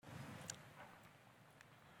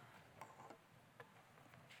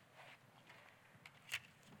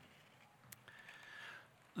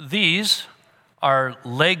These are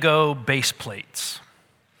Lego base plates.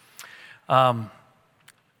 I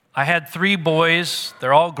had 3 boys,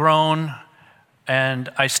 they're all grown, and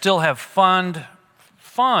I still have fond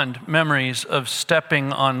memories of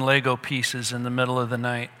stepping on Lego pieces in the middle of the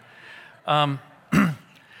night.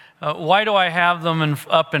 Why do I have them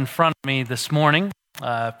up in front of me this morning,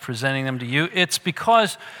 presenting them to you? It's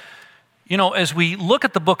because, as we look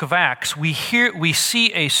at the book of Acts, we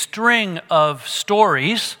see a string of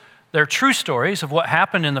stories. They're true stories of what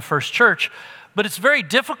happened in the first church, but it's very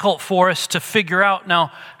difficult for us to figure out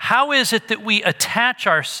now, how is it that we attach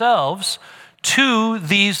ourselves to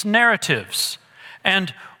these narratives?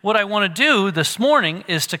 And what I want to do this morning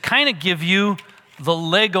is to kind of give you the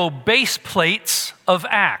Lego base plates of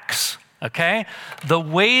Acts, okay? The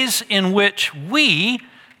ways in which we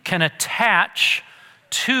can attach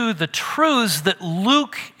to the truths that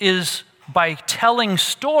Luke is, by telling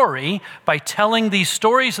these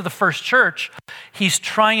stories of the first church, he's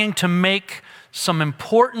trying to make some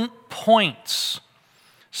important points.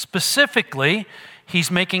 Specifically, he's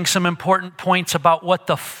making some important points about what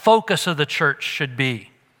the focus of the church should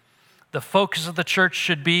be. The focus of the church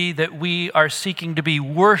should be that we are seeking to be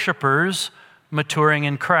worshipers maturing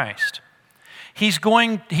in Christ. He's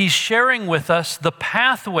sharing with us the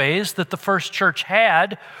pathways that the first church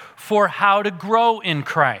had for how to grow in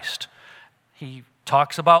Christ. He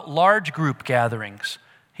talks about large group gatherings.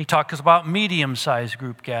 He talks about medium-sized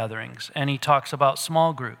group gatherings, and he talks about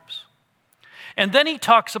small groups. And then he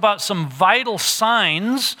talks about some vital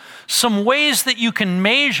signs, some ways that you can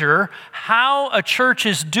measure how a church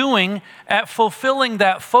is doing at fulfilling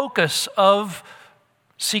that focus of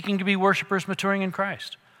seeking to be worshipers maturing in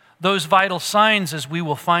Christ. Those vital signs, as we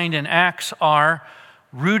will find in Acts, are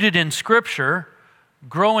rooted in Scripture,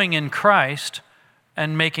 growing in Christ,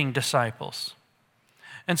 and making disciples.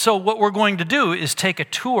 And so what we're going to do is take a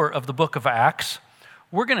tour of the book of Acts.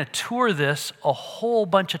 We're going to tour this a whole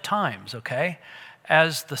bunch of times, okay,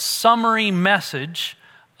 as the summary message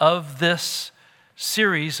of this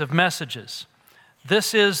series of messages.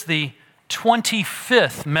 This is the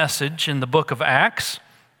 25th message in the book of Acts,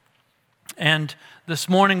 and this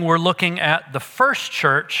morning we're looking at the first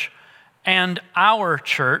church and our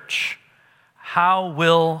church. How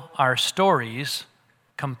will our stories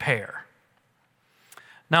compare?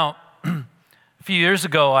 Now, a few years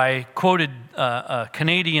ago, I quoted a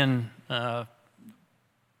Canadian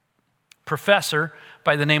professor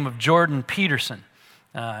by the name of Jordan Peterson.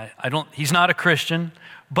 He's not a Christian,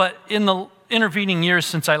 but in the intervening years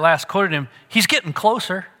since I last quoted him, he's getting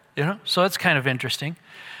closer, so it's kind of interesting.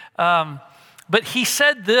 But he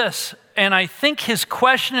said this, and I think his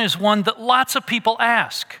question is one that lots of people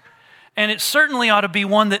ask, and it certainly ought to be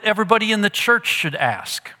one that everybody in the church should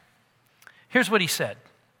ask. Here's what he said.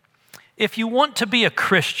 If you want to be a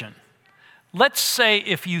Christian, let's say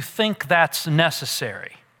if you think that's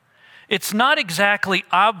necessary, it's not exactly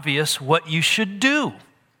obvious what you should do.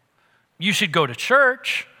 You should go to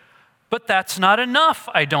church, but that's not enough,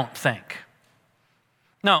 I don't think.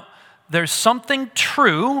 Now, there's something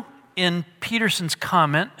true in Peterson's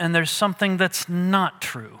comment, and there's something that's not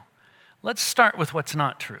true. Let's start with what's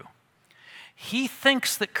not true. He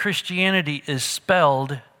thinks that Christianity is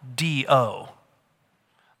spelled D-O.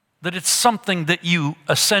 That it's something that you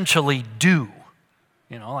essentially do.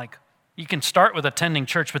 Like you can start with attending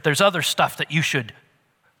church, but there's other stuff that you should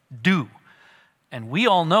do. And we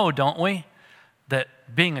all know, don't we, that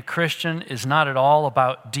being a Christian is not at all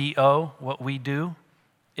about D-O, what we do.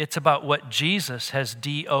 It's about what Jesus has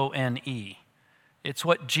D-O-N-E. It's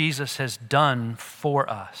what Jesus has done for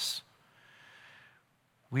us.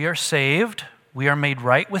 We are saved. We are made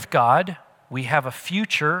right with God. We have a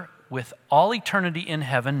future with all eternity in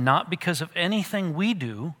heaven, not because of anything we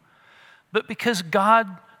do, but because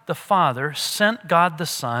God the Father sent God the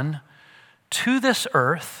Son to this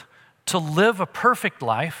earth to live a perfect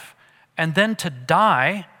life and then to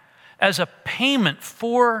die as a payment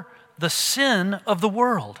for the sin of the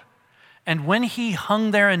world. And when he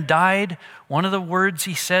hung there and died, one of the words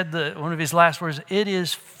he said, one of his last words, it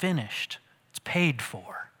is finished. It's paid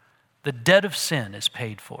for. The debt of sin is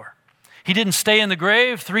paid for. He didn't stay in the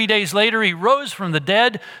grave. 3 days later, he rose from the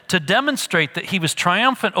dead to demonstrate that he was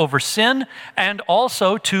triumphant over sin and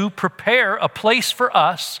also to prepare a place for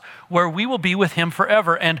us where we will be with him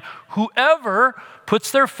forever. And whoever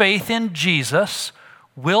puts their faith in Jesus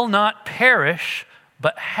will not perish,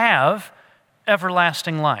 but have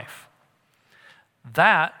everlasting life.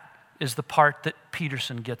 That is the part that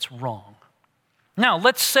Peterson gets wrong. Now,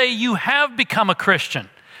 let's say you have become a Christian.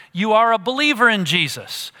 You are a believer in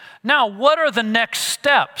Jesus. Now, what are the next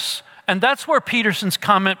steps And that's where Peterson's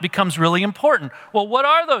comment becomes really important. Well, what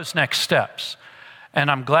are those next steps? And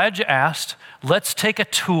I'm glad you asked. Let's take a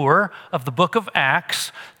tour of the book of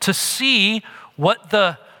Acts to see what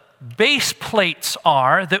the base plates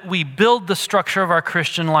are that we build the structure of our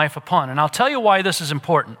Christian life upon. And I'll tell you why this is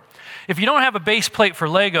important. If you don't have a base plate for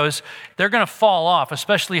Legos, they're going to fall off,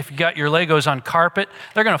 especially if you got your Legos on carpet.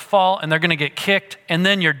 They're going to fall and they're going to get kicked, and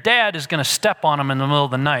then your dad is going to step on them in the middle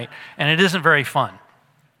of the night, and it isn't very fun.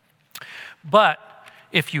 But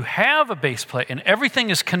if you have a base plate and everything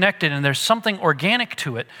is connected and there's something organic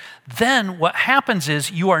to it, then what happens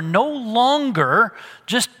is you are no longer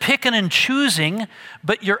just picking and choosing,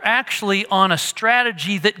 but you're actually on a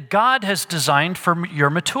strategy that God has designed for your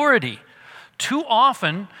maturity. Too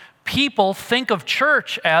often, people think of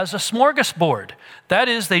church as a smorgasbord. That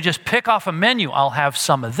is, they just pick off a menu. I'll have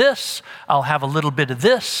some of this, I'll have a little bit of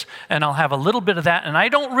this, and I'll have a little bit of that. And I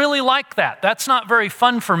don't really like that. That's not very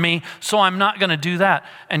fun for me, so I'm not going to do that.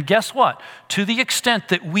 And guess what? To the extent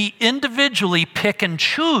that we individually pick and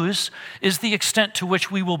choose is the extent to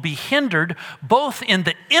which we will be hindered both in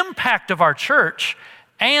the impact of our church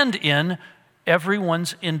and in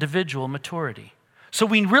everyone's individual maturity. So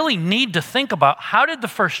we really need to think about how did the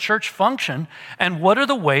first church function and what are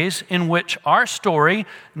the ways in which our story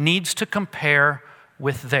needs to compare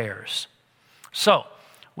with theirs. So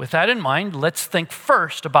with that in mind, let's think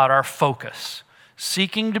first about our focus,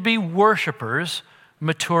 seeking to be worshipers,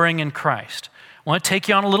 maturing in Christ. I want to take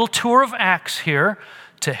you on a little tour of Acts here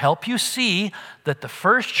to help you see that the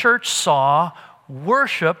first church saw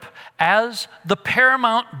worship as the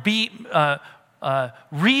paramount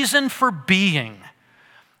reason for being.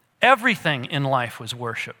 Everything in life was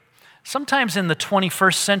worship. Sometimes in the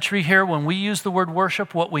 21st century here, when we use the word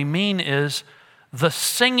worship, what we mean is the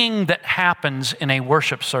singing that happens in a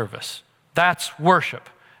worship service. That's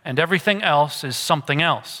worship. And everything else is something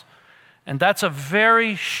else. And that's a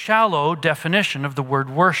very shallow definition of the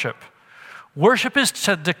word worship. Worship is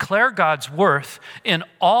to declare God's worth in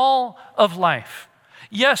all of life.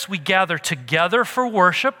 Yes, we gather together for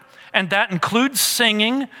worship, and that includes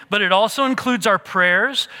singing, but it also includes our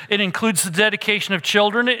prayers. It includes the dedication of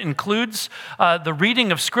children. It includes the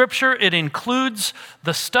reading of Scripture. It includes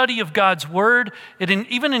the study of God's Word. It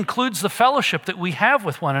even includes the fellowship that we have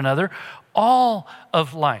with one another. All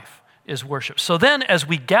of life is worship. So then, as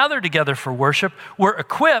we gather together for worship, we're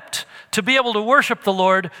equipped to be able to worship the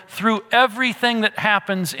Lord through everything that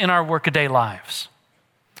happens in our workaday lives.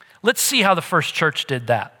 Let's see how the first church did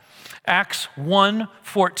that. Acts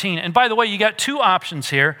 1:14. And by the way, you got two options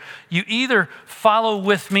here. You either follow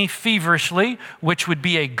with me feverishly, which would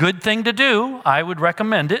be a good thing to do. I would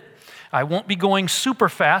recommend it. I won't be going super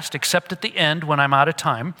fast, except at the end when I'm out of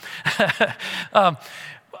time.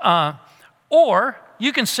 Or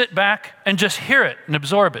you can sit back and just hear it and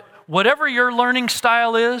absorb it. Whatever your learning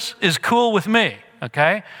style is cool with me,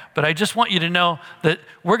 okay? But I just want you to know that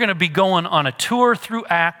we're going to be going on a tour through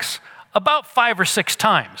Acts about 5 or 6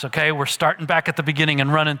 times, okay? We're starting back at the beginning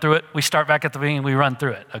and running through it. We start back at the beginning and we run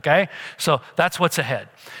through it, okay? So that's what's ahead.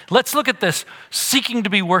 Let's look at this, seeking to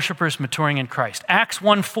be worshipers, maturing in Christ. Acts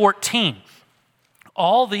 1:14.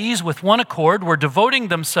 All these with one accord were devoting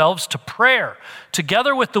themselves to prayer,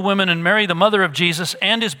 together with the women and Mary, the mother of Jesus,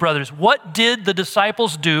 and his brothers. What did the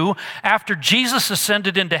disciples do after Jesus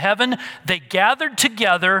ascended into heaven? They gathered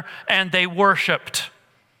together and they worshiped.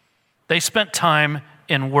 They spent time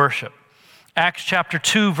in worship. Acts chapter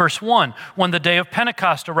 2, verse 1, when the day of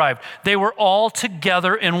Pentecost arrived, they were all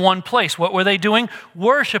together in one place. What were they doing?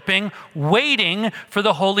 Worshiping, waiting for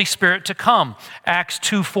the Holy Spirit to come. Acts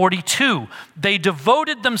 2:42, they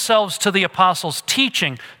devoted themselves to the apostles'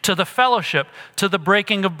 teaching, to the fellowship, to the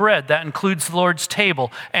breaking of bread. That includes the Lord's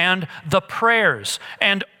table, and the prayers.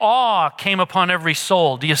 And awe came upon every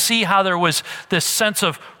soul. Do you see how there was this sense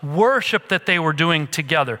of worship that they were doing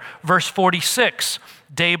together? Verse 46,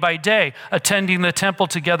 day by day, attending the temple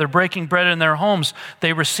together, breaking bread in their homes,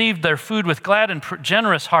 they received their food with glad and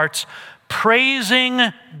generous hearts,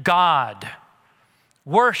 praising God.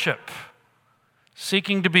 Worship,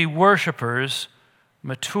 seeking to be worshipers,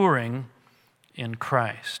 maturing in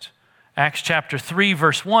Christ. Acts chapter 3,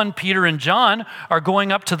 verse 1, Peter and John are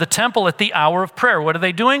going up to the temple at the hour of prayer. What are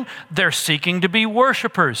they doing? They're seeking to be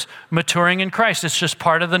worshipers, maturing in Christ. It's just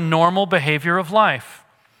part of the normal behavior of life.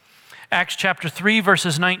 Acts chapter 3,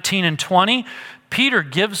 verses 19 and 20, Peter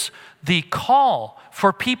gives the call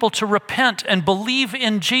for people to repent and believe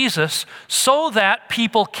in Jesus so that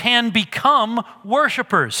people can become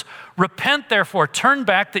worshipers. Repent, therefore, turn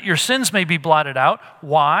back that your sins may be blotted out.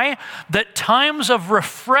 Why? That times of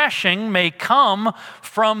refreshing may come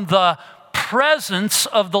from the presence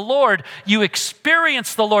of the Lord. You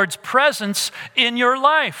experience the Lord's presence in your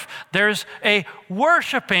life. There's a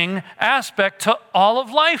worshiping aspect to all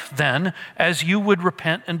of life then, as you would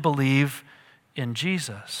repent and believe in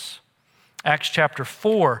Jesus. Acts chapter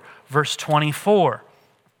 4, verse 24.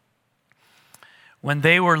 When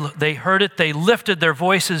they heard it, they lifted their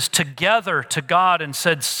voices together to God and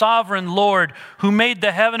said, "Sovereign Lord, who made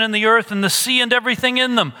the heaven and the earth and the sea and everything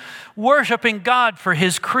in them," worshiping God for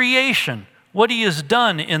his creation, what he has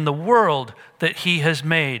done in the world that he has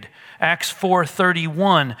made. Acts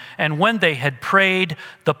 4:31, and when they had prayed,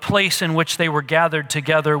 the place in which they were gathered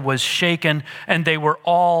together was shaken, and they were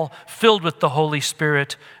all filled with the Holy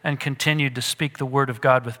Spirit and continued to speak the word of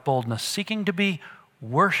God with boldness, seeking to be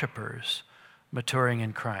worshipers, maturing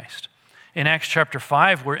in Christ. In Acts chapter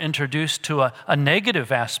 5, we're introduced to a negative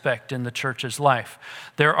aspect in the church's life.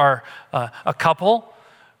 There are a couple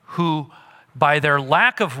who, by their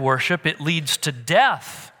lack of worship, it leads to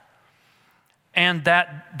death. And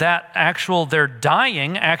their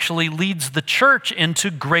dying actually leads the church into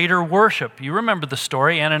greater worship. You remember the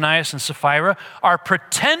story. Ananias and Sapphira are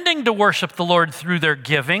pretending to worship the Lord through their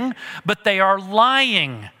giving, but they are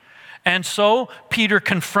lying. And so Peter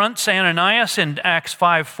confronts Ananias in Acts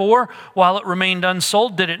 5:4. While it remained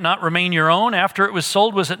unsold, did it not remain your own? After it was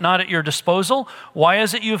sold, was it not at your disposal? Why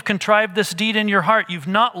is it you have contrived this deed in your heart? You've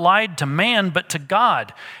not lied to man, but to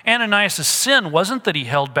God. Ananias' sin wasn't that he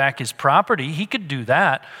held back his property. He could do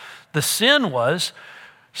that. The sin was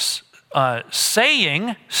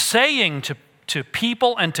saying to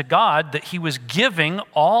people and to God that he was giving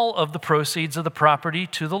all of the proceeds of the property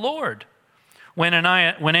to the Lord. When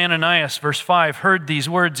Ananias, verse 5, heard these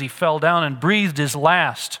words, he fell down and breathed his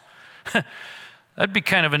last. That'd be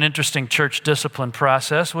kind of an interesting church discipline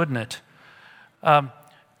process, wouldn't it? And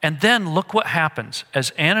then look what happens.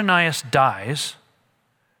 As Ananias dies,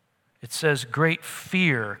 it says, great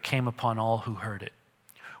fear came upon all who heard it.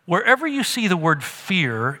 Wherever you see the word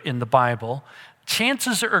fear in the Bible,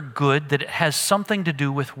 chances are good that it has something to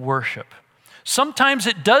do with worship. Sometimes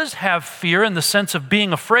it does have fear in the sense of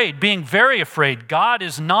being afraid, being very afraid. God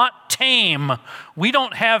is not tame. We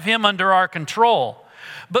don't have him under our control.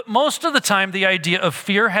 But most of the time, the idea of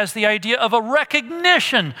fear has the idea of a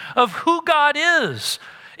recognition of who God is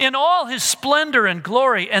in all his splendor and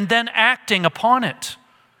glory, and then acting upon it.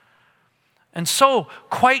 And so,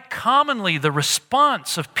 quite commonly, the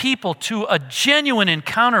response of people to a genuine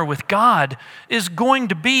encounter with God is going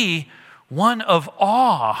to be one of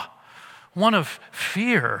awe, one of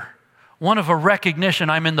fear, one of a recognition,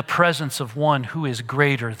 I'm in the presence of one who is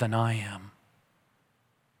greater than I am.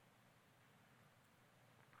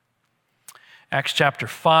 Acts chapter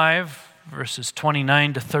 5, verses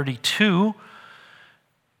 29 to 32,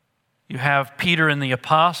 you have Peter and the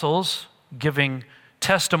apostles giving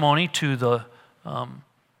testimony to the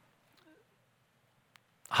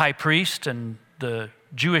high priest and the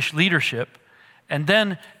Jewish leadership. And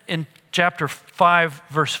then in chapter 5,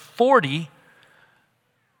 verse 40,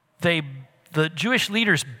 the Jewish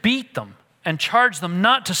leaders beat them and charged them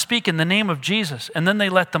not to speak in the name of Jesus, and then they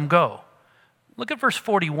let them go. Look at verse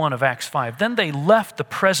 41 of Acts 5. Then they left the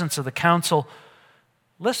presence of the council,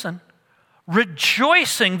 listen,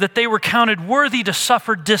 rejoicing that they were counted worthy to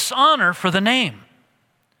suffer dishonor for the name.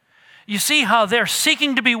 You see how they're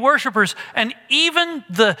seeking to be worshipers, and even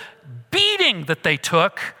the beating that they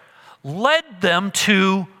took led them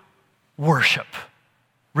to worship,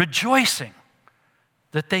 rejoicing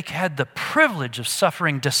that they had the privilege of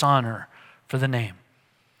suffering dishonor for the name.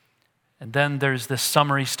 And then there's this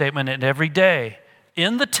summary statement, and every day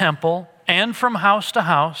in the temple and from house to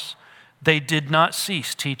house, they did not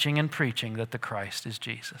cease teaching and preaching that the Christ is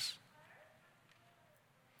Jesus.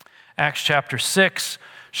 Acts chapter 6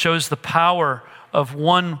 shows the power of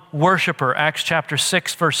one worshiper. Acts chapter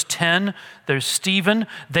 6, verse 10, there's Stephen.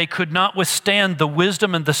 They could not withstand the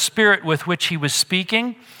wisdom and the spirit with which he was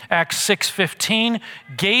speaking. Acts 6:15,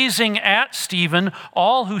 gazing at Stephen,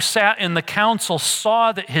 all who sat in the council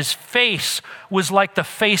saw that his face was like the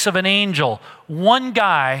face of an angel. One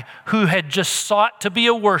guy who had just sought to be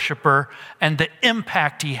a worshiper and the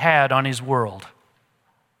impact he had on his world.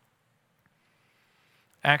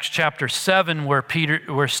 Acts chapter 7,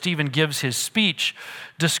 where Stephen gives his speech,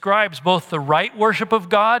 describes both the right worship of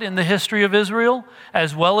God in the history of Israel,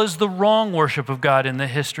 as well as the wrong worship of God in the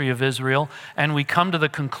history of Israel. And we come to the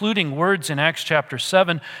concluding words in Acts chapter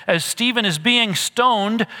 7. As Stephen is being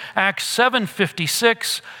stoned, Acts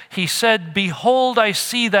 7:56, he said, "Behold, I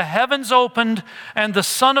see the heavens opened and the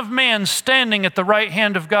Son of Man standing at the right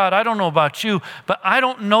hand of God." I don't know about you, but I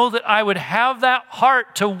don't know that I would have that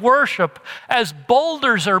heart to worship as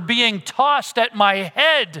boulders are being tossed at my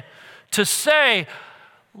head to say,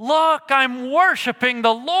 look, I'm worshiping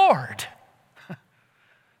the Lord.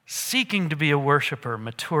 Seeking to be a worshiper,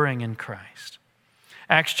 maturing in Christ.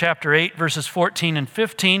 Acts chapter 8, verses 14 and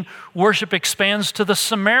 15, worship expands to the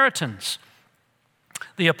Samaritans.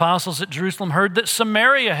 The apostles at Jerusalem heard that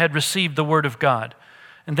Samaria had received the word of God,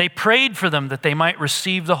 and they prayed for them that they might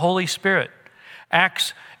receive the Holy Spirit.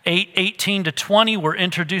 Acts 8:18 to 20, we're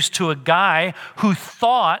introduced to a guy who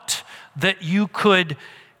thought that you could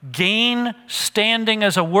gain standing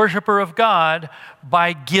as a worshiper of God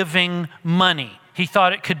by giving money. He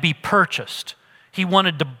thought it could be purchased. He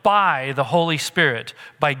wanted to buy the Holy Spirit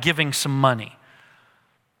by giving some money.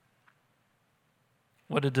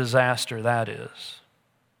 What a disaster that is.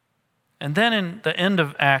 And then in the end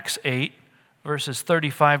of Acts 8, verses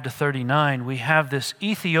 35 to 39, we have this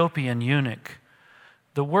Ethiopian eunuch,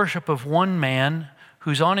 the worship of one man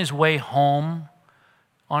who's on his way home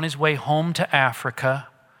to Africa,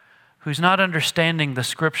 who's not understanding the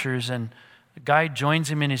scriptures, and the guy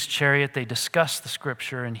joins him in his chariot. They discuss the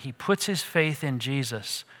scripture, and he puts his faith in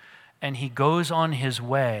Jesus, and he goes on his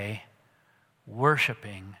way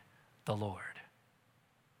worshiping the Lord.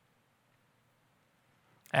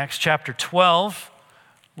 Acts chapter 12,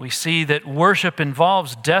 we see that worship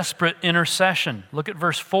involves desperate intercession. Look at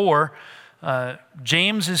verse 4.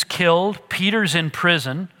 James is killed. Peter's in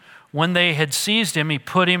prison. When they had seized him, he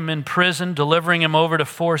put him in prison, delivering him over to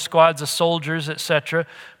 4 squads of soldiers, etc.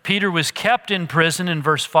 Peter was kept in prison in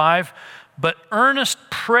verse 5, but earnest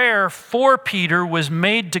prayer for Peter was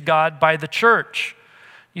made to God by the church.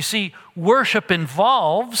 You see, worship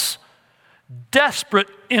involves desperate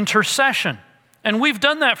intercession. And we've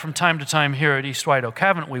done that from time to time here at East White Oak,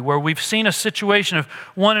 haven't we? Where we've seen a situation of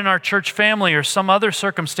one in our church family or some other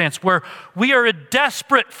circumstance where we are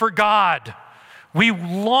desperate for God. We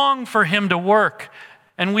long for him to work,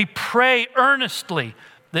 and we pray earnestly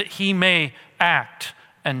that he may act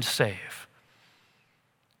and save.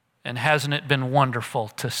 And hasn't it been wonderful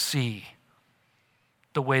to see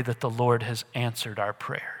the way that the Lord has answered our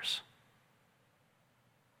prayers?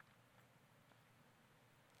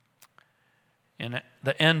 In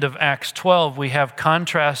the end of Acts 12, we have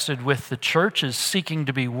contrasted with the churches seeking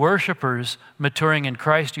to be worshipers, maturing in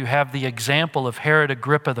Christ. You have the example of Herod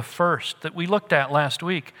Agrippa I that we looked at last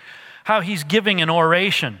week, how he's giving an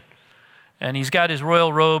oration, and he's got his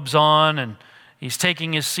royal robes on, and he's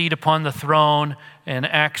taking his seat upon the throne. In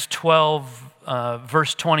Acts 12,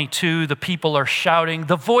 verse 22, the people are shouting,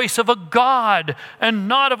 "The voice of a God and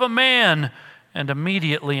not of a man." And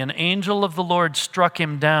immediately an angel of the Lord struck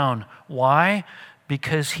him down. Why?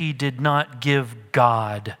 Because he did not give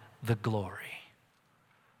God the glory.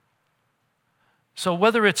 So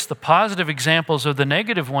whether it's the positive examples or the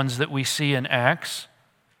negative ones that we see in Acts,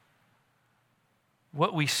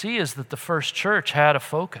 what we see is that the first church had a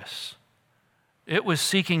focus. It was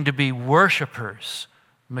seeking to be worshipers,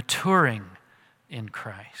 maturing in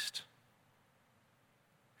Christ.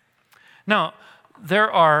 Now, there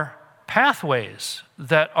are pathways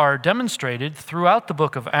that are demonstrated throughout the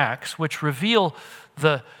book of Acts, which reveal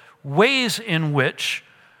the ways in which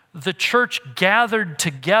the church gathered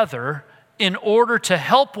together in order to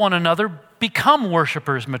help one another become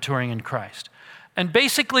worshipers maturing in Christ. And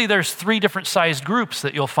basically, there's 3 different sized groups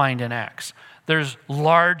that you'll find in Acts. There's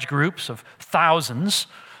large groups of thousands.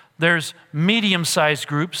 There's medium-sized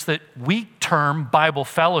groups that we term Bible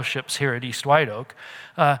fellowships here at East White Oak,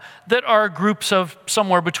 that are groups of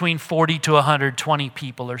somewhere between 40 to 120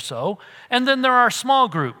 people or so. And then there are small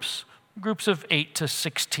groups of 8 to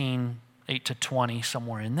 16, 8 to 20,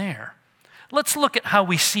 somewhere in there. Let's look at how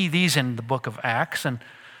we see these in the book of Acts, and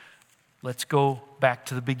let's go back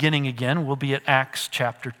to the beginning again. We'll be at Acts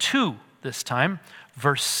chapter 2 this time,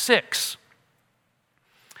 verse 6.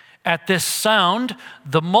 At this sound,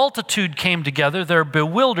 the multitude came together. They're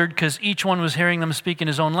bewildered because each one was hearing them speak in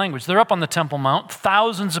his own language. They're up on the Temple Mount.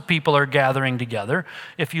 Thousands of people are gathering together.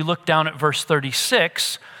 If you look down at verse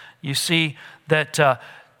 36, you see that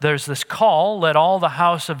there's this call, "Let all the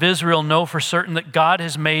house of Israel know for certain that God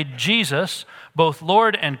has made Jesus, both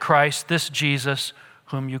Lord and Christ, this Jesus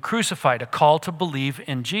whom you crucified," a call to believe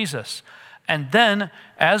in Jesus. And then,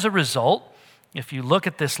 as a result, if you look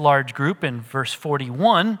at this large group in verse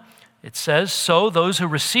 41, it says, "So those who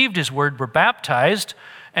received his word were baptized,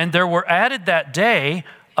 and there were added that day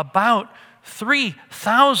about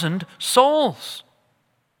 3,000 souls."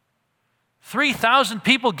 3,000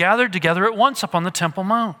 people gathered together at once up on the Temple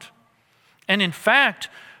Mount. And in fact,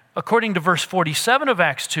 according to verse 47 of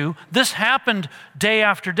Acts 2, this happened day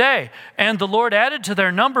after day, and the Lord added to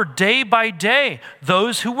their number day by day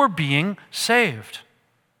those who were being saved.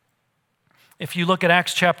 If you look at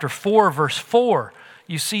Acts chapter 4, verse 4,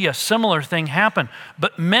 you see a similar thing happen.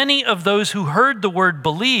 But many of those who heard the word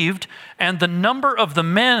believed, and the number of the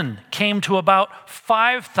men came to about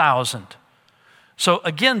 5,000. So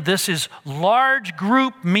again, this is large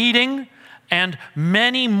group meeting and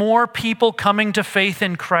many more people coming to faith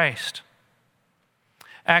in Christ.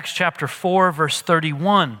 Acts chapter 4, verse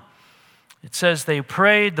 31. It says, they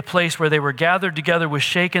prayed, the place where they were gathered together was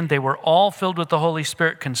shaken. They were all filled with the Holy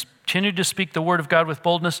Spirit, continued to speak the word of God with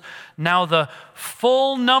boldness. Now the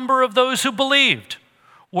full number of those who believed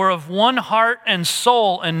were of one heart and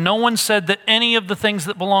soul, and no one said that any of the things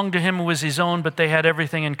that belonged to him was his own, but they had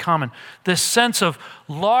everything in common. This sense of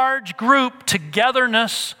large group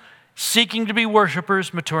togetherness, seeking to be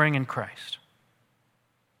worshipers, maturing in Christ.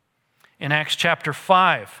 In Acts chapter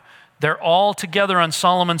 5, they're all together on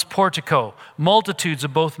Solomon's portico, multitudes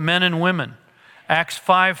of both men and women. Acts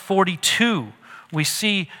 5:42, we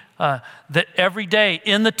see that every day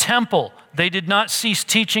in the temple, they did not cease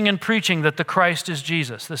teaching and preaching that the Christ is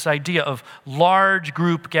Jesus, this idea of large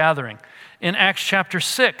group gathering. In Acts chapter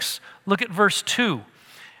 6, look at verse 2.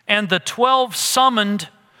 And the 12 summoned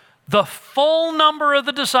the full number of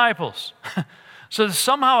the disciples. So there's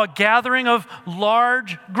somehow a gathering of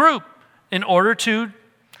large group in order to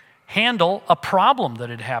handle a problem that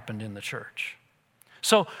had happened in the church.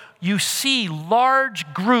 So you see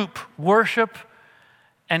large group worship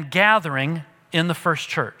and gathering in the first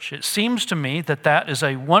church. It seems to me that that is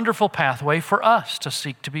a wonderful pathway for us to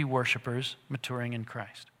seek to be worshipers maturing in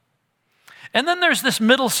Christ. And then there's this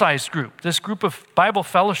middle-sized group, this group of Bible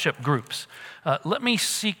fellowship groups. Let me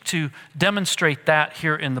seek to demonstrate that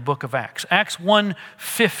here in the book of Acts. Acts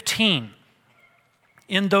 1:15.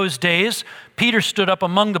 In those days, Peter stood up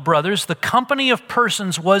among the brothers. The company of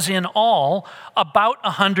persons was in all about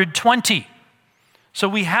 120. So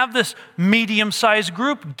we have this medium-sized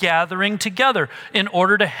group gathering together in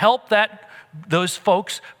order to help those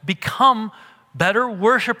folks become better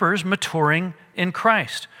worshipers maturing in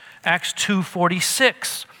Christ. Acts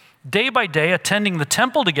 2:46. Day by day, attending the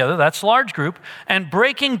temple together, that's large group, and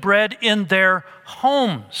breaking bread in their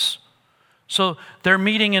homes. So they're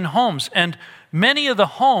meeting in homes. And many of the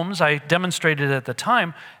homes, I demonstrated at the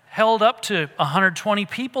time, held up to 120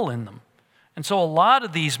 people in them. And so a lot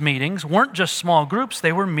of these meetings weren't just small groups,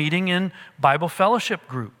 they were meeting in Bible fellowship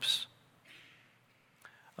groups.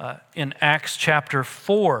 In Acts chapter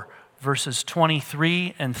 4, verses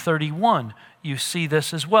 23 and 31, you see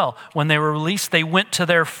this as well. When they were released, they went to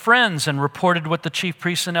their friends and reported what the chief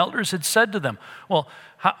priests and elders had said to them. Well,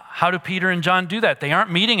 how do Peter and John do that? They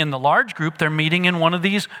aren't meeting in the large group, they're meeting in one of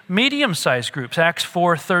these medium-sized groups. Acts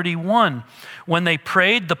 4:31. When they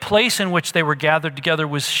prayed, the place in which they were gathered together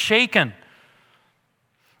was shaken.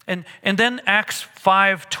 And then Acts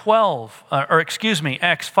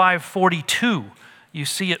 5:42, you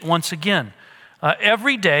see it once again.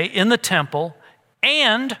 Every day in the temple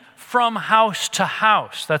and from house to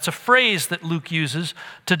house. That's a phrase that Luke uses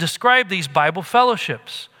to describe these Bible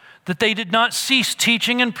fellowships, that they did not cease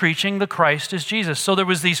teaching and preaching the Christ is Jesus. So there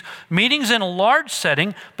was these meetings in a large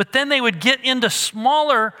setting, but then they would get into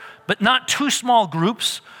smaller, but not too small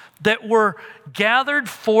groups that were gathered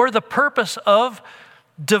for the purpose of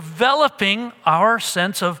developing our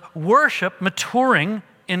sense of worship, maturing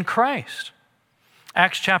in Christ.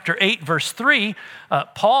 Acts chapter 8, verse 3,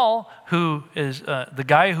 Paul, who is the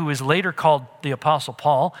guy who is later called the Apostle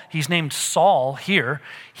Paul, he's named Saul here.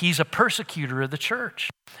 He's a persecutor of the church.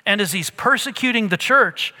 And as he's persecuting the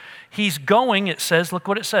church, he's going, it says, look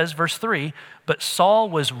what it says, verse 3, but Saul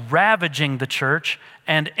was ravaging the church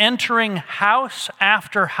and entering house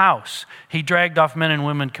after house. He dragged off men and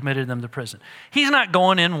women, committed them to prison. He's not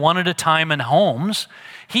going in one at a time in homes.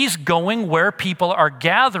 He's going where people are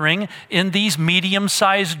gathering in these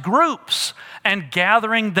medium-sized groups and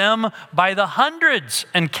gathering them by the hundreds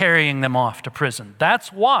and carrying them off to prison.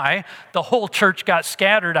 That's why the whole church got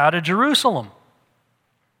scattered out of Jerusalem.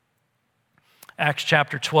 Acts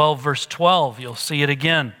chapter 12, verse 12, you'll see it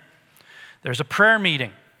again. There's a prayer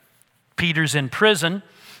meeting. Peter's in prison.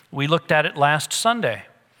 We looked at it last Sunday.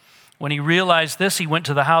 When he realized this, he went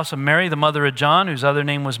to the house of Mary, the mother of John, whose other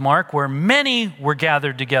name was Mark, where many were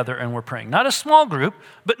gathered together and were praying. Not a small group,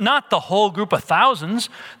 but not the whole group of thousands.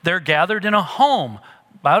 They're gathered in a home,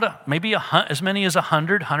 maybe as many as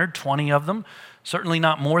 100, 120 of them, certainly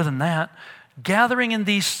not more than that, gathering in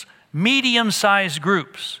these medium-sized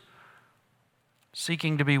groups,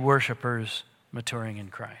 seeking to be worshipers, maturing in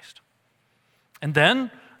Christ. And then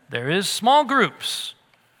there is small groups,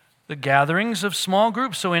 the gatherings of small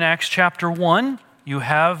groups. So in Acts chapter 1, you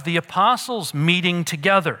have the apostles meeting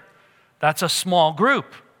together. That's a small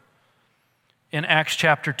group. In Acts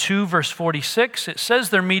chapter 2, verse 46, it says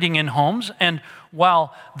they're meeting in homes, and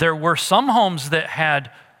while there were some homes that had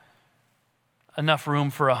enough room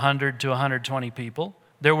for 100 to 120 people,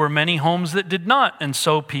 there were many homes that did not, and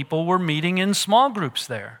so people were meeting in small groups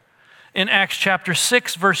there. In Acts chapter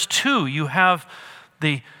 6, verse 2, you have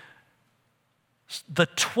the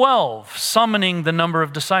 12 summoning the number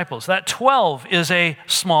of disciples. That 12 is a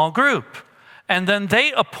small group. And then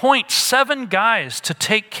they appoint 7 guys to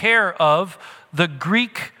take care of the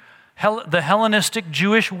Hellenistic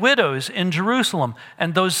Jewish widows in Jerusalem.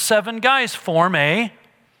 And those 7 guys form a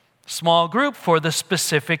small group for the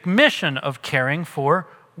specific mission of caring for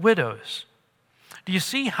widows. Do you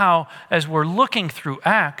see how, as we're looking through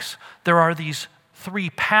Acts, there are these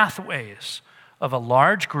 3 pathways of a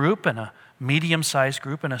large group and a medium-sized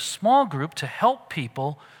group and a small group to help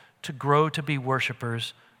people to grow to be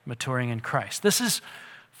worshipers maturing in Christ. This is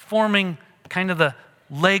forming kind of the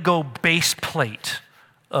Lego base plate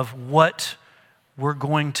of how we're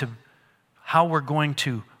going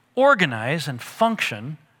to organize and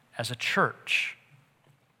function as a church.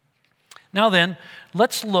 Now then,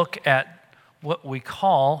 let's look at what we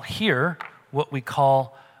call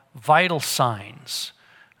vital signs.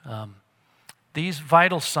 These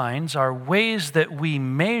vital signs are ways that we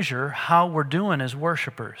measure how we're doing as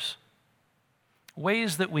worshipers.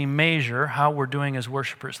 Ways that we measure how we're doing as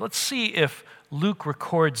worshipers. Let's see if Luke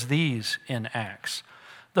records these in Acts.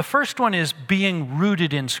 The first one is being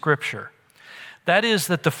rooted in Scripture. That is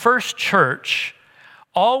that the first church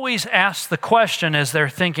always asks the question as they're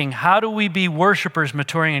thinking, how do we be worshipers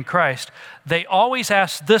maturing in Christ? They always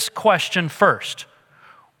ask this question first.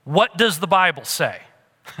 What does the Bible say?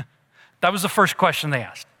 That was the first question they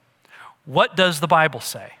asked. What does the Bible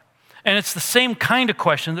say? And it's the same kind of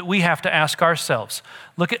question that we have to ask ourselves.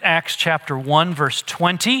 Look at Acts chapter 1, verse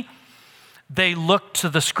 20. They looked to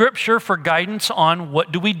the Scripture for guidance on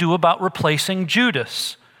what do we do about replacing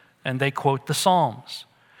Judas. And they quote the Psalms.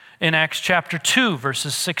 In Acts chapter 2,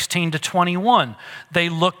 verses 16 to 21, they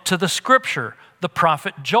looked to the Scripture, the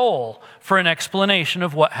prophet Joel, for an explanation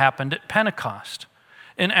of what happened at Pentecost.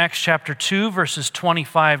 In Acts chapter 2, verses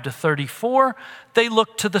 25 to 34, they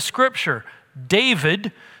looked to the Scripture,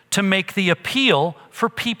 David, to make the appeal for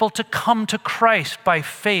people to come to Christ by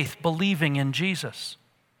faith, believing in Jesus.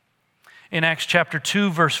 In Acts chapter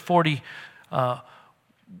 2, verse 42,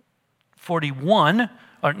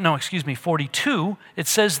 it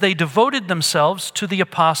says they devoted themselves to the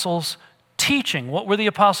apostles' teaching. What were the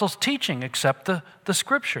apostles teaching except the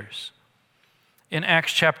Scriptures? In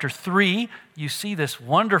Acts chapter 3, you see this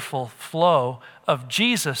wonderful flow of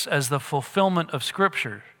Jesus as the fulfillment of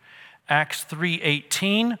Scripture. Acts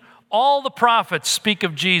 3:18, all the prophets speak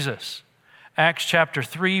of Jesus. Acts chapter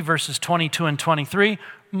 3, verses 22 and 23,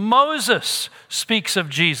 Moses speaks of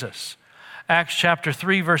Jesus. Acts chapter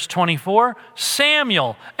 3, verse 24,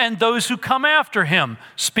 Samuel and those who come after him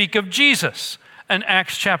speak of Jesus. And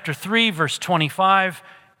Acts chapter 3, verse 25,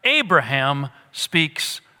 Abraham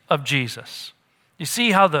speaks of Jesus. You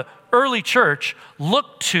see how the early church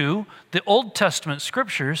looked to the Old Testament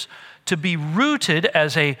scriptures to be rooted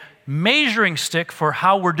as a measuring stick for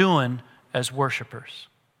how we're doing as worshipers.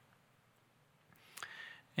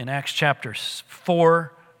 In Acts chapter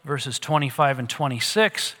 4, verses 25 and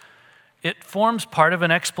 26, it forms part of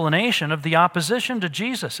an explanation of the opposition to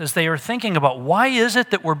Jesus. As they are thinking about why is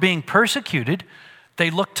it that we're being persecuted,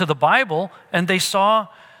 they looked to the Bible and they saw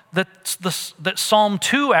that Psalm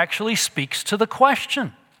 2 actually speaks to the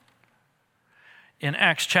question. In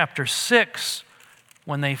Acts chapter 6,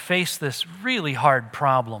 when they face this really hard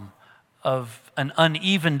problem of an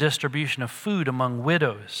uneven distribution of food among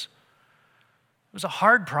widows, it was a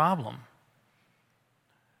hard problem.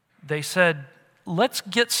 They said, let's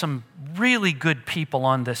get some really good people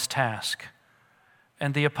on this task.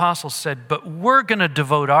 And the apostles said, but we're going to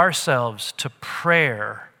devote ourselves to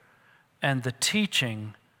prayer and the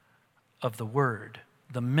teaching of the Word,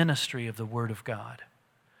 the ministry of the Word of God.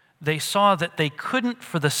 They saw that they couldn't,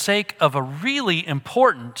 for the sake of a really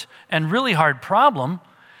important and really hard problem,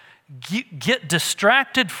 get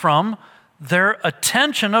distracted from their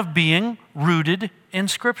attention of being rooted in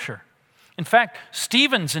Scripture. In fact,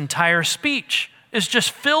 Stephen's entire speech is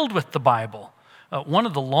just filled with the Bible. One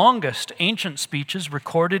of the longest ancient speeches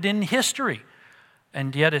recorded in history,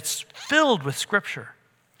 and yet it's filled with Scripture.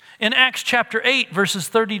 In Acts chapter 8, verses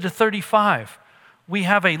 30 to 35, we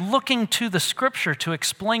have a looking to the Scripture to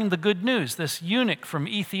explain the good news. This eunuch from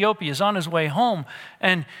Ethiopia is on his way home,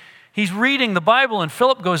 and he's reading the Bible, and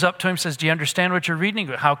Philip goes up to him and says, do you understand what you're reading?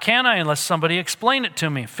 He goes, how can I unless somebody explain it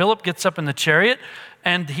to me? Philip gets up in the chariot,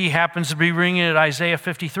 and he happens to be reading it at Isaiah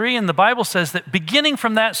 53, and the Bible says that beginning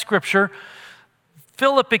from that Scripture,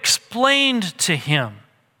 Philip explained to him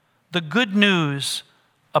the good news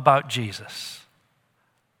about Jesus,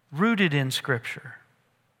 rooted in Scripture.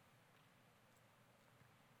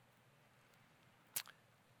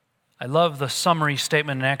 I love the summary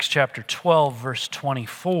statement in Acts chapter 12, verse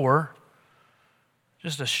 24.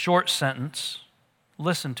 Just a short sentence.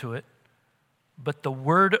 Listen to it. But the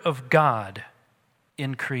word of God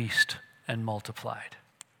increased and multiplied.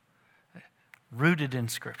 Rooted in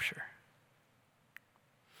Scripture.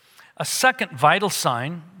 A second vital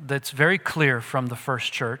sign that's very clear from the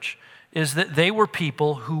first church is that they were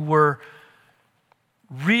people who were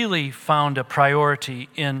really found a priority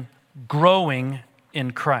in growing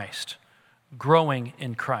in Christ. Growing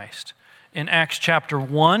in Christ. In Acts chapter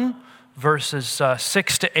 1, verses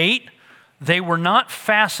 6 to 8, they were not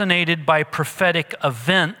fascinated by prophetic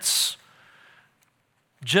events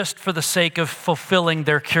just for the sake of fulfilling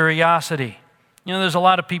their curiosity. You know, there's a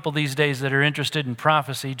lot of people these days that are interested in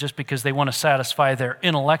prophecy just because they want to satisfy their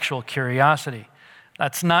intellectual curiosity.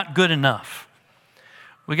 That's not good enough.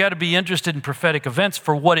 We got to be interested in prophetic events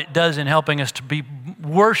for what it does in helping us to be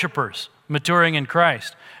worshipers, maturing in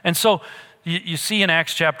Christ. And so you see in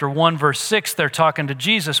Acts chapter 1, verse 6, they're talking to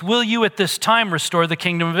Jesus. Will you at this time restore the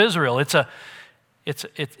kingdom of Israel? It's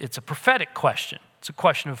a prophetic question. It's a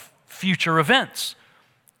question of future events.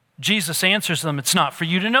 Jesus answers them, it's not for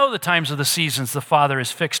you to know the times of the seasons the Father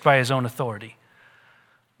is fixed by his own authority.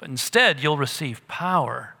 But instead, you'll receive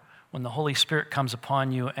power when the Holy Spirit comes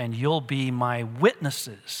upon you, and you'll be my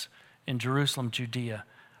witnesses in Jerusalem, Judea,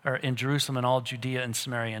 or in Jerusalem and all Judea and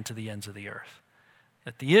Samaria and to the ends of the earth.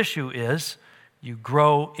 That the issue is you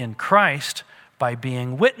grow in Christ by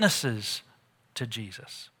being witnesses to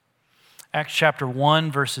Jesus. Acts chapter 1,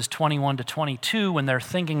 verses 21 to 22, when they're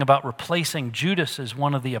thinking about replacing Judas as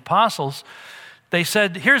one of the apostles, they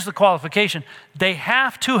said, here's the qualification. They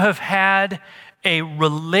have to have had a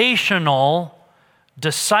relational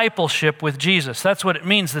discipleship with Jesus. That's what it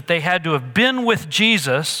means, that they had to have been with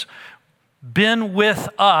Jesus, been with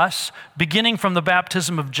us, beginning from the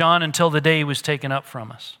baptism of John until the day he was taken up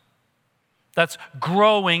from us. That's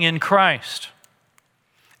growing in Christ.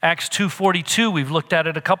 Acts 2:42, we've looked at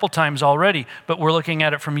it a couple times already, but we're looking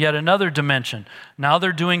at it from yet another dimension. Now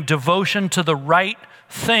they're doing devotion to the right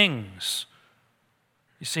things.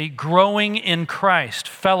 You see, growing in Christ,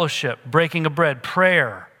 fellowship, breaking of bread,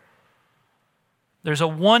 prayer. There's a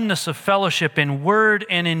oneness of fellowship in word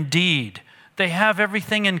and in deed. They have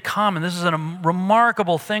everything in common. This is a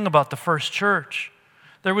remarkable thing about the first church.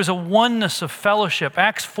 There was a oneness of fellowship.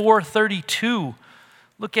 Acts 4:32.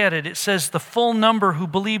 Look at it. It says, the full number who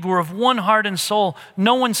believed were of one heart and soul.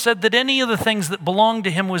 No one said that any of the things that belonged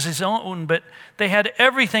to him was his own, but they had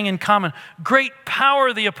everything in common. Great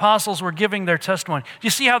power the apostles were giving their testimony.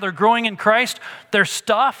 You see how they're growing in Christ? Their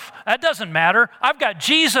stuff, that doesn't matter. I've got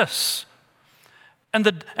Jesus. And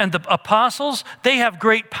the apostles, they have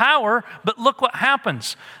great power, but look what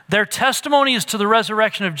happens. Their testimony is to the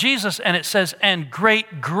resurrection of Jesus, and it says, and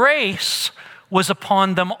great grace was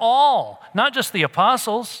upon them all, not just the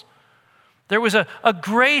apostles. There was a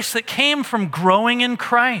grace that came from growing in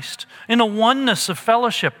Christ, in a oneness of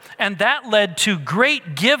fellowship, and that led to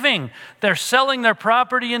great giving. They're selling their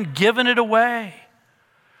property and giving it away.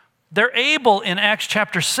 They're able, in Acts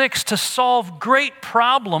chapter 6, to solve great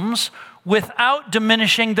problems without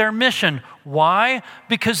diminishing their mission. Why?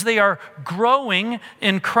 Because they are growing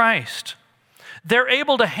in Christ. They're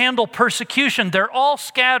able to handle persecution. They're all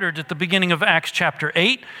scattered at the beginning of Acts chapter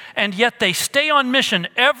 8, and yet they stay on mission.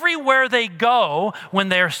 Everywhere they go, when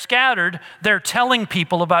they're scattered, they're telling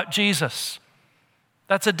people about Jesus.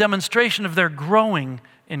 That's a demonstration of their growing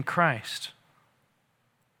in Christ.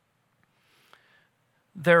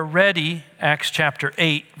 They're ready, Acts chapter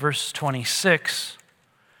 8, verse 26.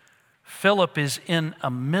 Philip is in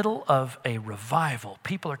the middle of a revival.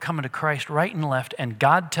 People are coming to Christ right and left, and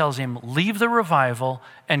God tells him, leave the revival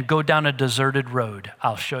and go down a deserted road.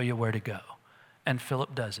 I'll show you where to go. And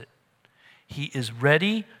Philip does it. He is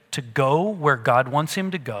ready to go where God wants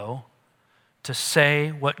him to go, to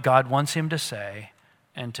say what God wants him to say,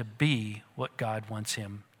 and to be what God wants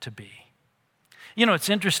him to be. You know, it's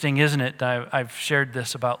interesting, isn't it? I've shared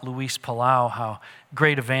this about Luis Palau, how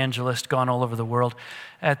great evangelist, gone all over the world.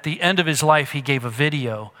 At the end of his life, he gave a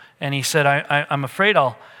video, and he said, I'm afraid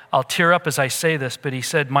I'll tear up as I say this, but he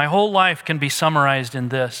said, my whole life can be summarized in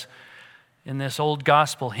this old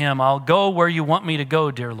gospel hymn, I'll go where you want me to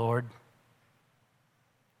go, dear Lord.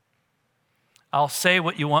 I'll say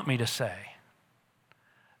what you want me to say,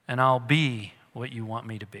 and I'll be what you want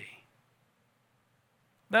me to be.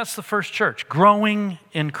 That's the first church, growing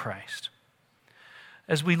in Christ.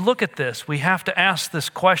 As we look at this, we have to ask this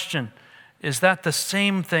question. Is that the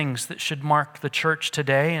same things that should mark the church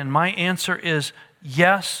today? And my answer is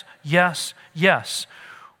yes, yes, yes.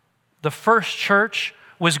 The first church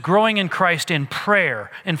was growing in Christ in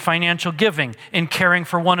prayer, in financial giving, in caring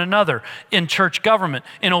for one another, in church government,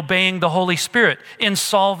 in obeying the Holy Spirit, in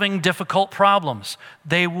solving difficult problems.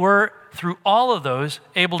 They were, through all of those,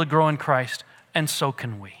 able to grow in Christ, and so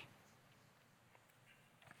can we.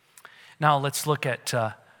 Now let's look at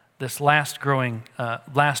this last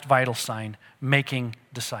vital sign, making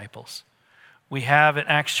disciples. We have in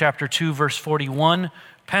Acts chapter 2, verse 41,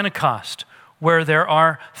 Pentecost, where there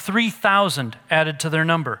are 3,000 added to their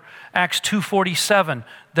number. Acts 2:47,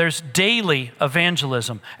 there's daily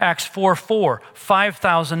evangelism. Acts 4:4,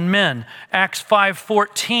 5,000 men. Acts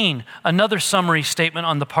 5:14, another summary statement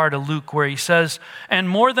on the part of Luke where he says, and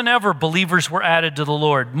more than ever believers were added to the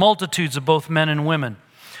Lord, multitudes of both men and women.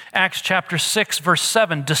 Acts chapter 6, verse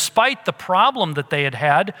 7, despite the problem that they had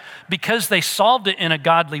had, because they solved it in a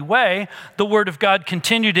godly way, the word of God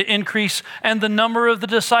continued to increase, and the number of the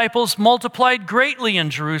disciples multiplied greatly in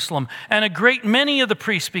Jerusalem, and a great many of the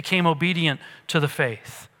priests became obedient to the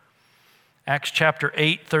faith. Acts chapter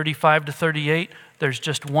 8, 35 to 38, there's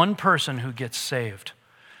just one person who gets saved.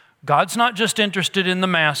 God's not just interested in the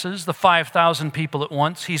masses, the 5,000 people at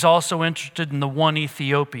once. He's also interested in the one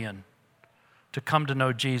Ethiopian to come to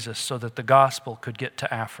know Jesus so that the gospel could get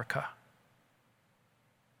to Africa.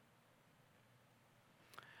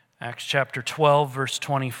 Acts chapter 12, verse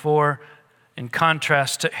 24, in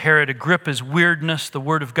contrast to Herod Agrippa's weirdness, the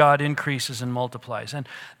word of God increases and multiplies. And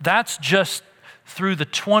that's just through the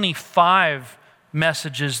 25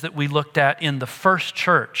 messages that we looked at in the first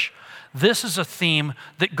church. This is a theme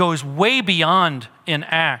that goes way beyond in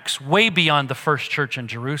Acts, way beyond the first church in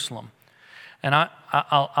Jerusalem. And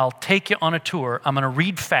I'll take you on a tour. I'm going to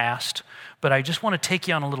read fast, but I just want to take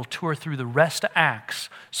you on a little tour through the rest of Acts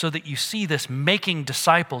so that you see this making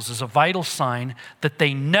disciples as a vital sign that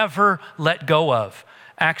they never let go of.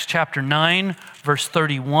 Acts chapter 9, verse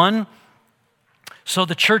 31. So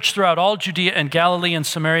the church throughout all Judea and Galilee and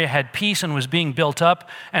Samaria had peace and was being built up,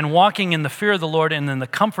 and walking in the fear of the Lord and in the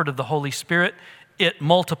comfort of the Holy Spirit, it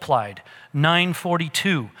multiplied.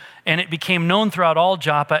 9:42, and it became known throughout all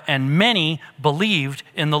Joppa, and many believed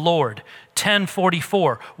in the Lord.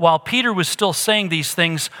 10:44, while Peter was still saying these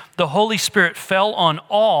things, the Holy Spirit fell on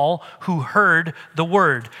all who heard the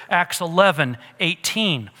word. Acts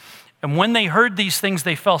 11:18. And when they heard these things,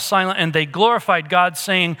 they fell silent, and they glorified God,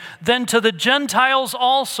 saying, then to the Gentiles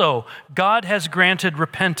also, God has granted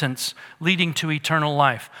repentance, leading to eternal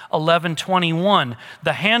life. 11:21,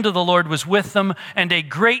 the hand of the Lord was with them, and a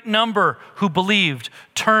great number who believed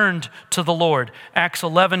turned to the Lord. Acts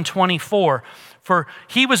 11:24, for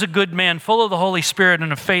he was a good man, full of the Holy Spirit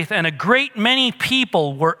and of faith, and a great many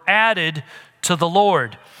people were added to the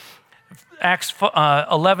Lord. Acts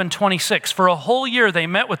 11:26, for a whole year they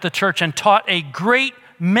met with the church and taught a great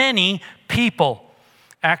many people.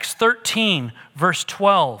 Acts 13, verse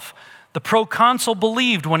 12, the proconsul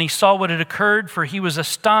believed when he saw what had occurred, for he was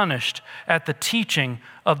astonished at the teaching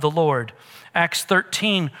of the Lord. Acts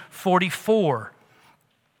 13:44,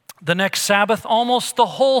 the next Sabbath, almost the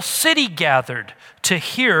whole city gathered to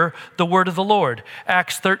hear the word of the Lord.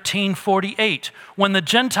 Acts 13:48. When the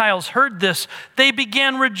Gentiles heard this, they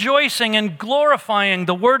began rejoicing and glorifying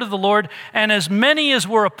the word of the Lord, and as many as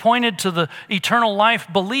were appointed to the eternal life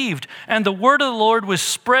believed. And the word of the Lord was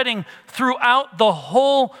spreading throughout the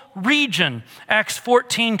whole region. Acts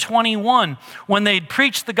 14:21. When they'd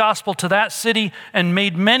preached the gospel to that city and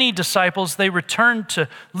made many disciples, they returned to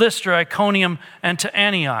Lystra, Iconium, and to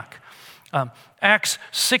Antioch. Acts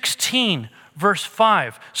 16, verse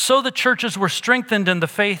 5. So the churches were strengthened in the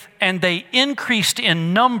faith, and they increased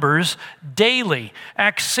in numbers daily.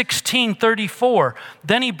 Acts 16:34.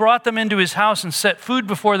 Then he brought them into his house and set food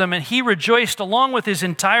before them, and he rejoiced along with his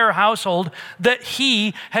entire household that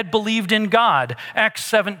he had believed in God. Acts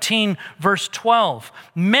 17, verse 12.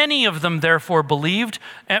 Many of them therefore believed,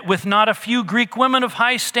 with not a few Greek women of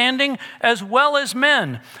high standing, as well as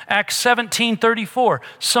men. Acts 17:34.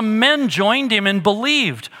 Some men joined him and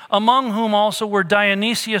believed, among whom also were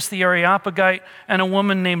Dionysius the Areopagite and a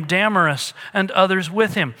woman named Damaris, and others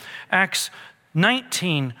with him. Acts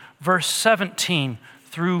 19, verse 17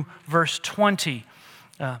 through verse 20.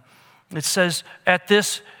 It says,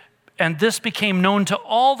 And this became known to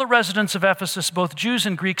all the residents of Ephesus, both Jews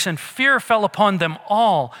and Greeks, and fear fell upon them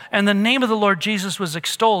all. And the name of the Lord Jesus was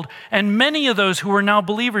extolled. And many of those who were now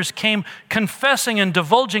believers came confessing and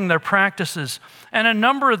divulging their practices. And a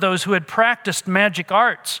number of those who had practiced magic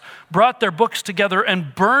arts brought their books together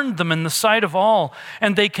and burned them in the sight of all.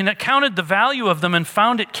 And they counted the value of them and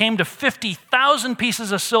found it came to 50,000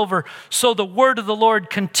 pieces of silver. So the word of the Lord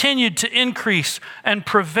continued to increase and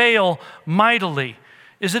prevail mightily.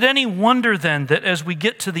 Is it any wonder then that as we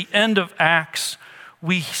get to the end of Acts,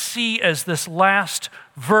 we see as this last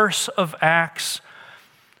verse of Acts,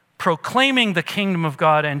 proclaiming the kingdom of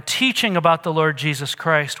God and teaching about the Lord Jesus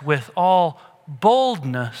Christ with all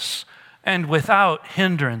boldness and without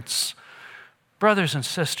hindrance. Brothers and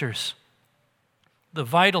sisters, the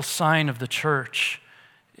vital sign of the church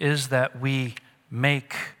is that we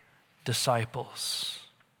make disciples.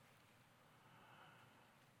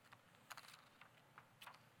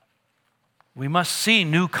 We must see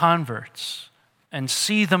new converts and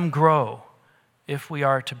see them grow if we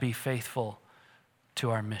are to be faithful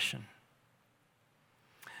to our mission.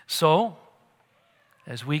 So,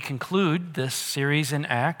 as we conclude this series in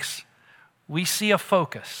Acts, we see a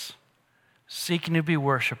focus, seeking to be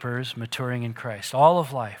worshipers, maturing in Christ. All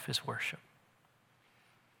of life is worship.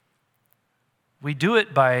 We do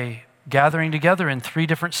it by gathering together in 3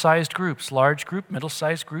 different sized groups: large group,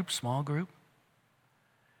 middle-sized group, small group.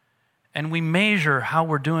 And we measure how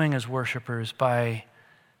we're doing as worshipers by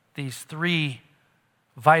these 3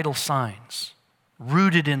 vital signs: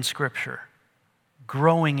 rooted in Scripture,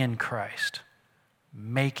 growing in Christ,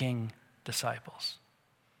 making disciples.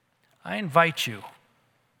 I invite you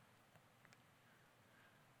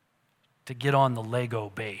to get on the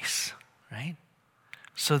Lego base, right?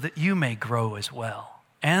 So that you may grow as well,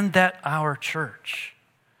 and that our church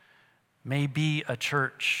may be a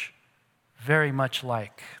church very much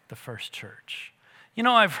like the first church. You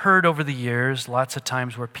know, I've heard over the years lots of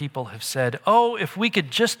times where people have said, oh, if we could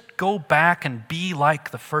just go back and be like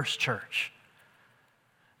the first church.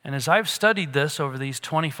 And as I've studied this over these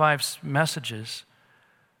 25 messages,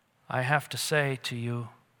 I have to say to you,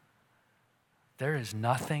 there is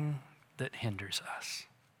nothing that hinders us.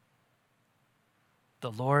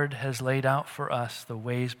 The Lord has laid out for us the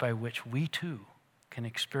ways by which we too can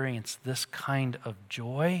experience this kind of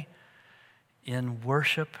joy in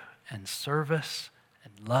worship and service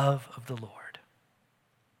and love of the Lord.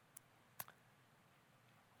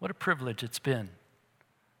 What a privilege it's been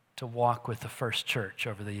to walk with the first church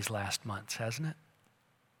over these last months, hasn't it?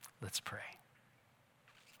 Let's pray.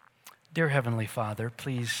 Dear Heavenly Father,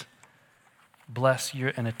 please bless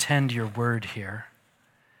you and attend your word here.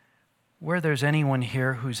 Where there's anyone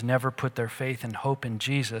here who's never put their faith and hope in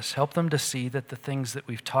Jesus, help them to see that the things that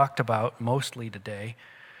we've talked about mostly today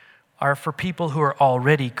are for people who are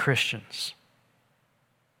already Christians.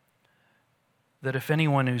 That if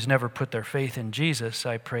anyone who's never put their faith in Jesus,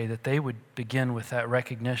 I pray that they would begin with that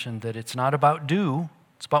recognition that it's not about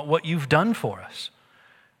it's about what you've done for us.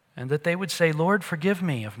 And that they would say, Lord, forgive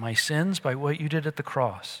me of my sins by what you did at the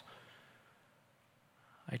cross.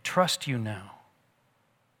 I trust you now.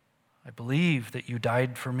 I believe that you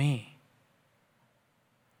died for me.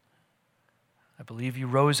 I believe you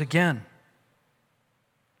rose again.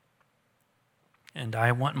 And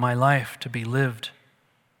I want my life to be lived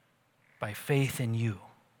by faith in you.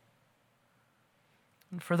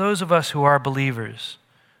 And for those of us who are believers,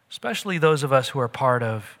 especially those of us who are part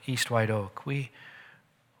of East White Oak, we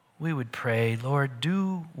would pray, Lord,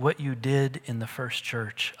 do what you did in the first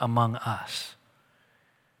church among us.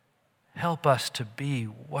 Help us to be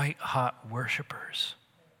white-hot worshipers,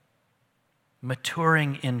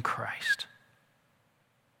 maturing in Christ.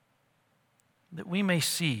 That we may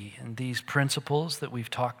see in these principles that we've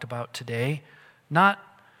talked about today, not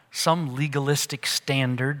some legalistic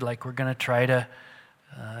standard like we're going to try to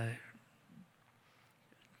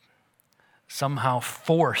somehow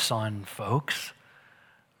force on folks,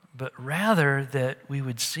 but rather that we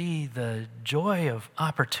would see the joy of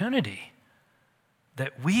opportunity,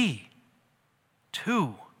 that we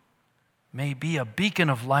too may be a beacon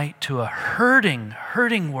of light to a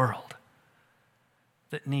hurting world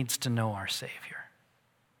that needs to know our Savior.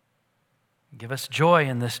 Give us joy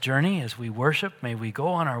in this journey as we worship. May we go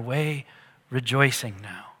on our way rejoicing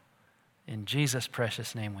now. In Jesus'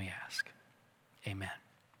 precious name we ask. Amen.